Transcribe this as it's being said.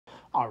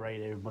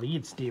Alright everybody,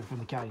 it's Dave from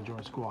the Callie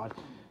Giordano Squad,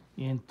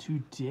 and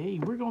today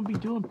we're going to be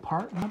doing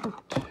part number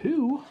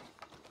 2.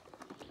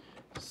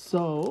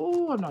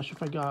 So, I'm not sure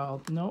if I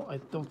got, no, I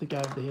don't think I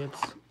have the hits.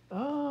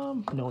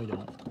 No I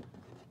don't.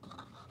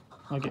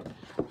 Okay,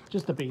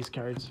 just the base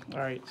cards.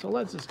 Alright, so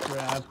let's just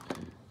grab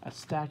a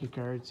stack of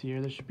cards here.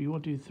 There should be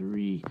 1, 2,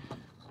 3, there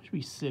should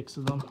be 6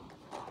 of them.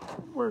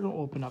 We're going to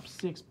open up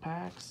 6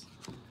 packs,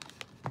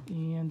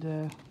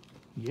 and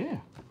yeah,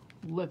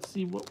 let's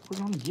see what we're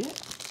going to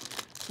get.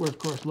 We're, of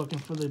course, looking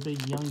for the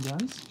big young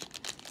guns.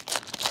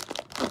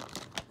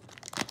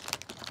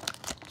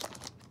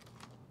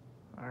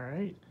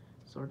 Alright,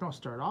 so we're going to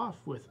start off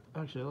with,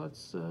 actually,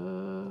 let's,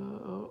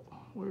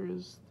 where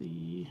is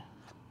the,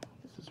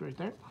 this is right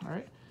there.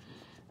 Alright,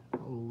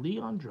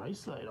 Leon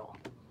Draisaitl,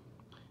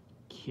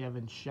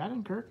 Kevin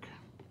Shattenkirk,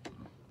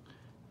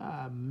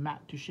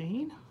 Matt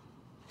Duchene,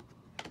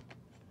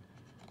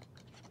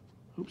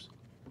 oops,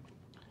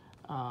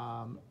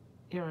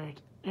 Aaron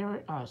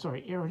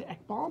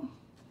Ekblom,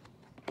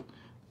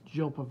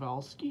 Joe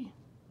Pavelski,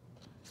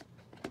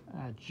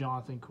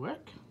 Jonathan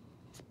Quick,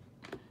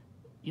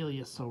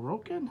 Ilya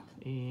Sorokin,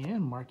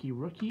 and marquee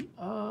rookie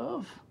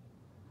of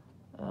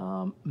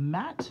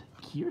Matt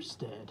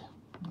Kiersted.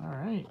 All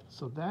right,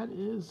 so that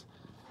is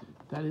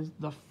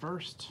the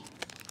first.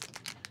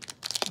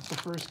 That's the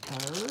first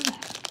card.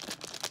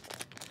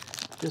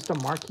 Just a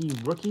marquee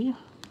rookie.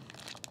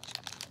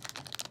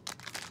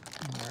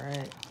 All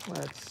right,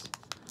 let's.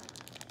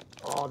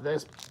 Oh,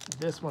 this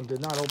one did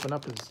not open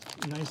up as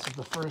nice as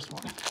the first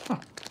one.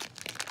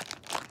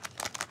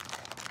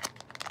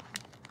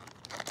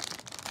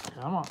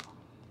 Come on.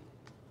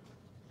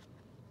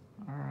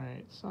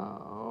 Alright,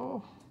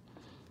 so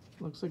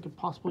looks like a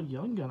possible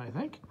young gun, I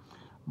think.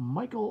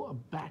 Michael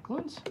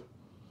Backlund,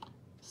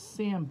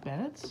 Sam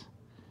Bennett,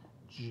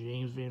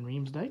 James Van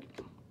Riemsdyk,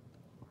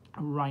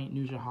 Ryan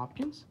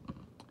Nugent-Hopkins,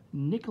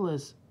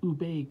 Nicholas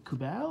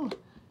Ube-Kubel,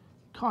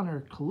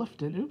 Connor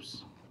Clifton,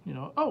 oops. You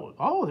know,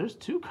 oh, there's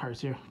 2 cards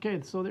here.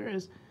 Okay, so there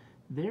is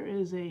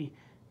a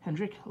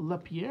Hendrik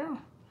Lapierre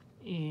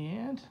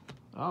and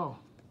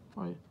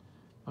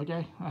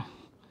okay.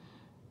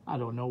 I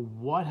don't know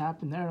what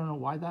happened there. I don't know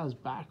why that was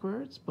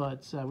backwards,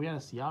 but we got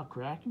to see how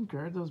Kraken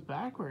card those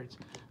backwards.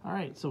 All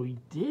right, so we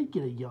did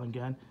get a young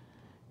gun,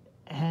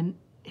 and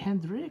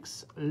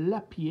Hendrix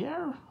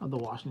Lapierre of the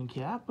Washington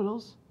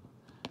Capitals.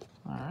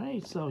 All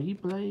right, so he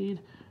played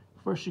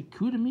for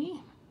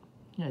Chicoutimi.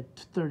 He had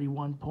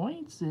 31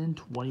 points in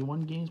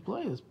 21 games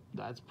played.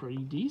 That's pretty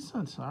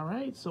decent. All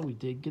right, so we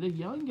did get a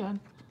young gun.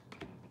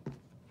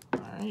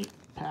 All right,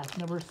 pack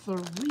number 3.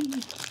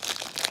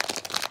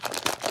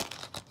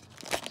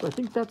 So I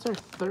think that's our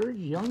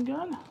 3rd young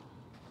gun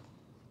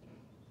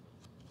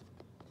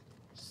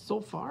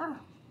so far.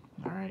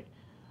 All right,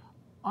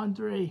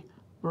 Andre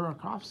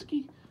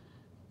Burakovsky,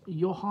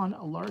 Johan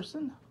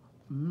Larsson,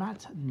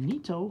 Matt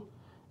Nito,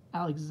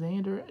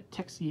 Alexander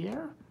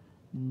Texier,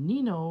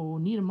 Nino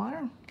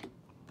Niedermeyer,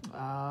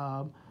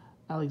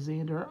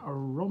 Alexander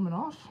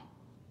Romanov,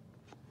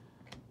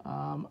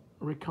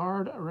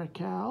 Ricard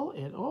Raquel,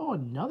 and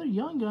another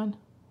young gun.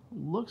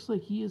 Looks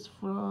like he is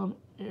from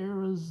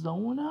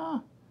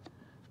Arizona.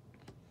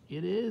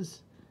 It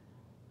is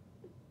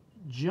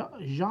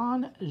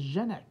Jean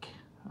Jkjk.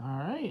 All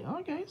right,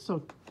 okay,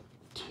 so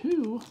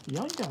 2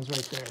 young guns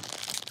right there.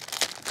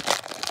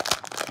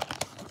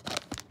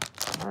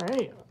 All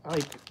right,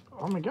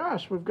 oh my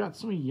gosh, we've got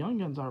so many young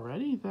guns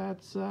already.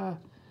 That's,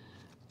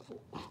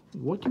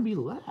 what can be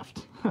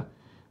left?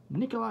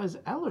 Nikolai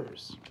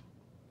Ehlers,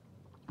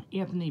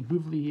 Anthony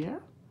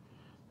Bouvier,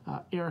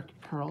 Eric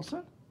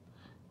Carlson,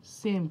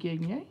 Sam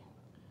Gagné,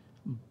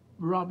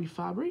 Robbie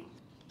Fabry,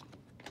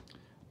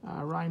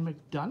 Ryan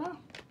McDonough,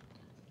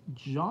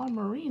 John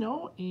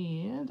Marino,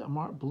 and a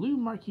blue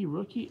marquee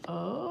rookie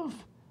of,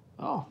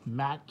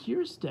 Matt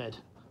Kiersted.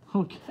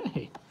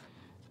 Okay.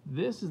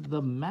 This is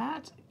the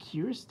Matt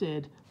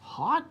Kiersted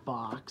hot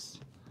box.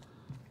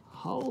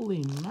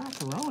 Holy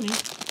macaroni.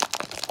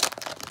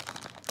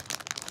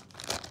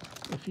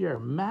 If you're a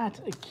Matt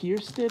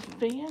Kiersted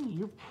fan,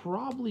 you're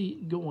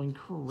probably going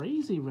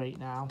crazy right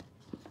now.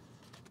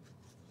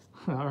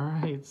 All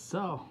right,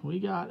 so we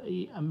got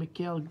a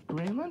Mikael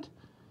Granlund,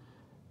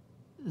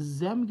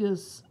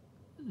 Zemgus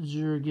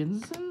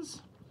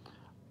Jurgensens,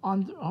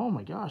 oh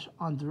my gosh,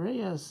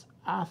 Andreas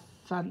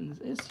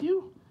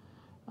Athanasiou,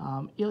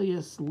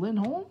 Elias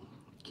Lindholm,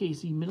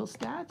 Casey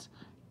Middlestat,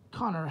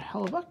 Connor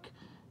Hellebuck,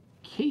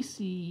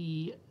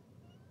 Casey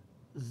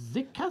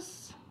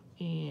Zikas,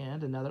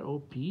 and another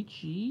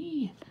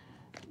OPG,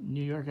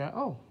 New York,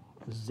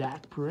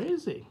 Zach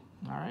Parise.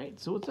 All right,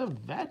 so it's a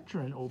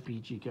veteran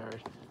OPG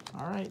card.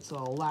 All right, so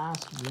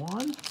last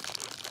one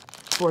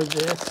for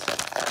this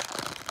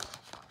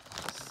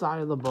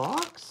side of the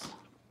box.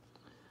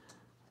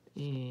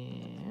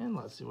 And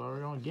let's see what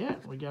we're going to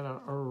get. We got a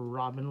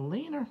Robin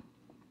Lehner,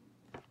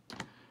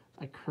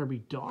 a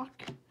Kirby Dach,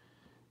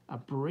 a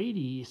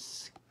Brady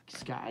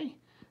Sky,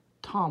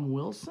 Tom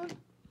Wilson,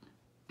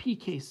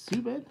 PK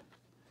Subban.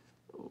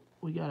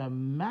 We got a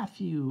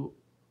Matthew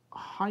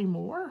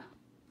Highmore,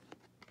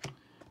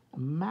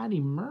 Matty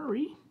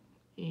Murray,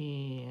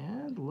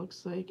 and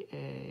looks like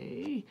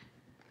a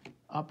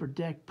Upper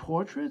Deck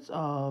portraits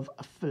of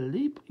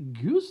Philippe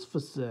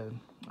Gustafsson.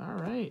 All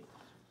right,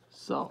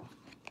 so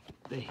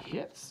the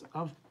hits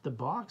of the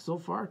box so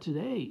far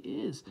today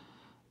is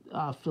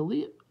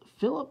Philippe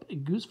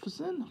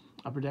Gustafsson,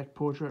 Upper Deck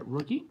portrait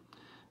rookie.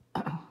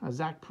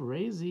 Zach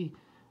Parisi,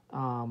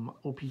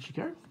 OPG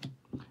card.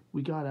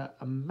 We got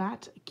a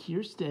Matt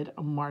Kiersted,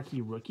 a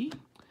marquee rookie.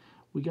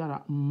 We got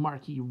a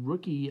marquee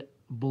rookie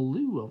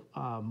blue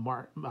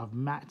of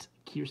Matt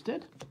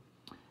Kiersted.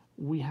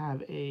 We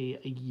have a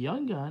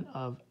young gun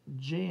of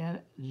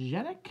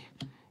Jkjk,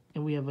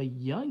 and we have a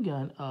young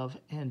gun of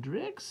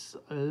Hendrix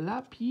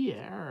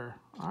Lapierre.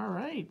 All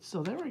right,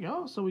 so there we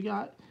go. So we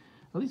got,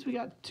 at least we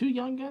got 2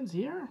 young guns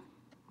here.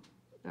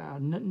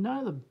 None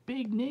of the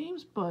big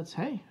names, but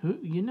hey,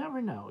 you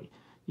never know.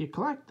 You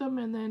collect them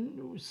and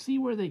then see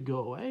where they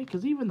go, eh?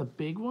 Because even the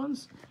big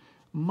ones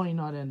might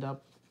not end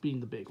up being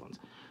the big ones.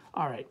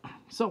 All right,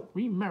 so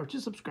remember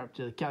to subscribe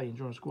to the Callie and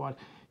Giordano Squad.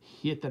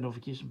 Hit that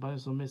notification button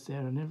so you don't miss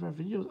out on any of our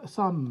videos.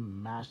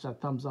 Smash that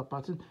thumbs up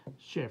button.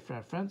 Share for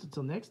our friends.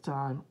 Until next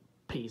time,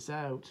 peace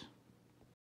out.